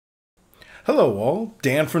Hello all,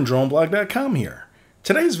 Dan from Droneblog.com here.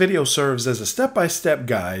 Today's video serves as a step-by-step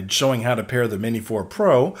guide showing how to pair the Mini 4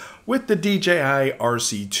 Pro with the DJI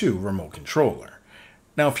RC2 remote controller.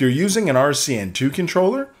 Now if you're using an RC-N2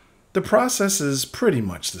 controller, the process is pretty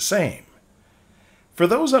much the same. For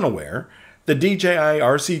those unaware, the DJI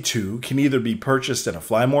RC2 can either be purchased in a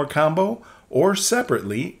Fly More combo or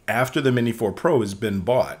separately after the Mini 4 Pro has been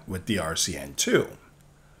bought with the RC-N2.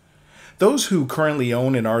 Those who currently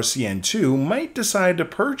own an RC-N2 might decide to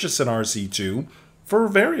purchase an RC2 for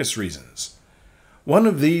various reasons. One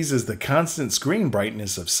of these is the constant screen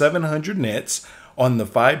brightness of 700 nits on the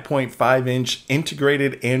 5.5-inch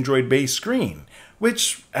integrated Android-based screen,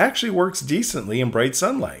 which actually works decently in bright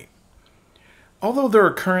sunlight. Although there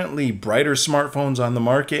are currently brighter smartphones on the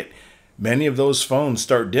market, many of those phones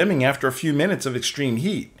start dimming after a few minutes of extreme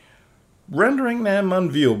heat, rendering them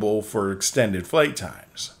unviewable for extended flight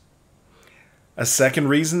times. A second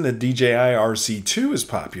reason the DJI RC2 is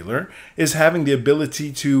popular is having the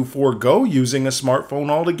ability to forego using a smartphone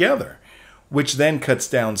altogether, which then cuts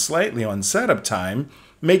down slightly on setup time,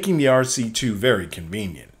 making the RC2 very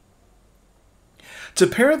convenient. To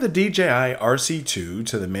pair the DJI RC2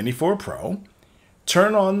 to the Mini 4 Pro,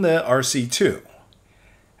 turn on the RC2.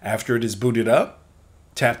 After it is booted up,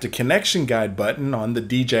 tap the connection guide button on the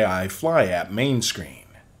DJI Fly app main screen.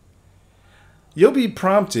 You'll be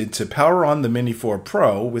prompted to power on the Mini 4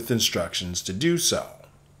 Pro with instructions to do so.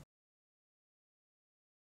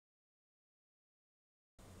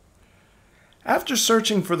 After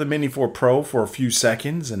searching for the Mini 4 Pro for a few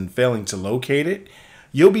seconds and failing to locate it,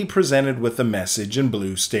 you'll be presented with a message in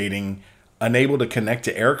blue stating, "Unable to connect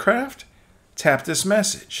to aircraft?" Tap this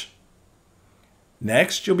message.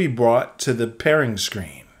 Next, you'll be brought to the pairing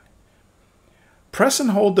screen. Press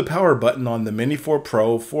and hold the power button on the Mini 4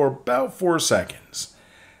 Pro for about 4 seconds.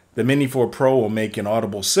 The Mini 4 Pro will make an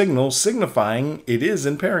audible signal signifying it is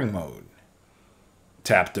in pairing mode.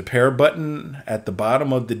 Tap the pair button at the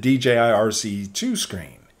bottom of the DJI RC2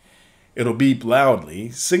 screen. It'll beep loudly,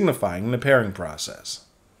 signifying the pairing process.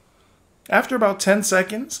 After about 10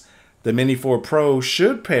 seconds, the Mini 4 Pro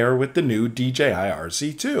should pair with the new DJI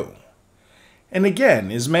RC2. And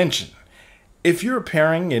again, as mentioned, if you're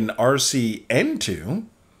pairing an RC-N2,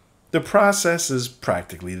 the process is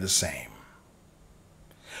practically the same.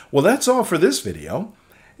 Well, that's all for this video.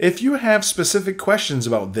 If you have specific questions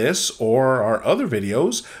about this or our other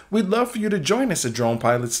videos, we'd love for you to join us at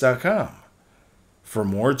dronepilots.com. For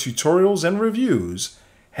more tutorials and reviews,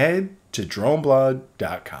 head to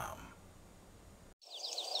droneblog.com.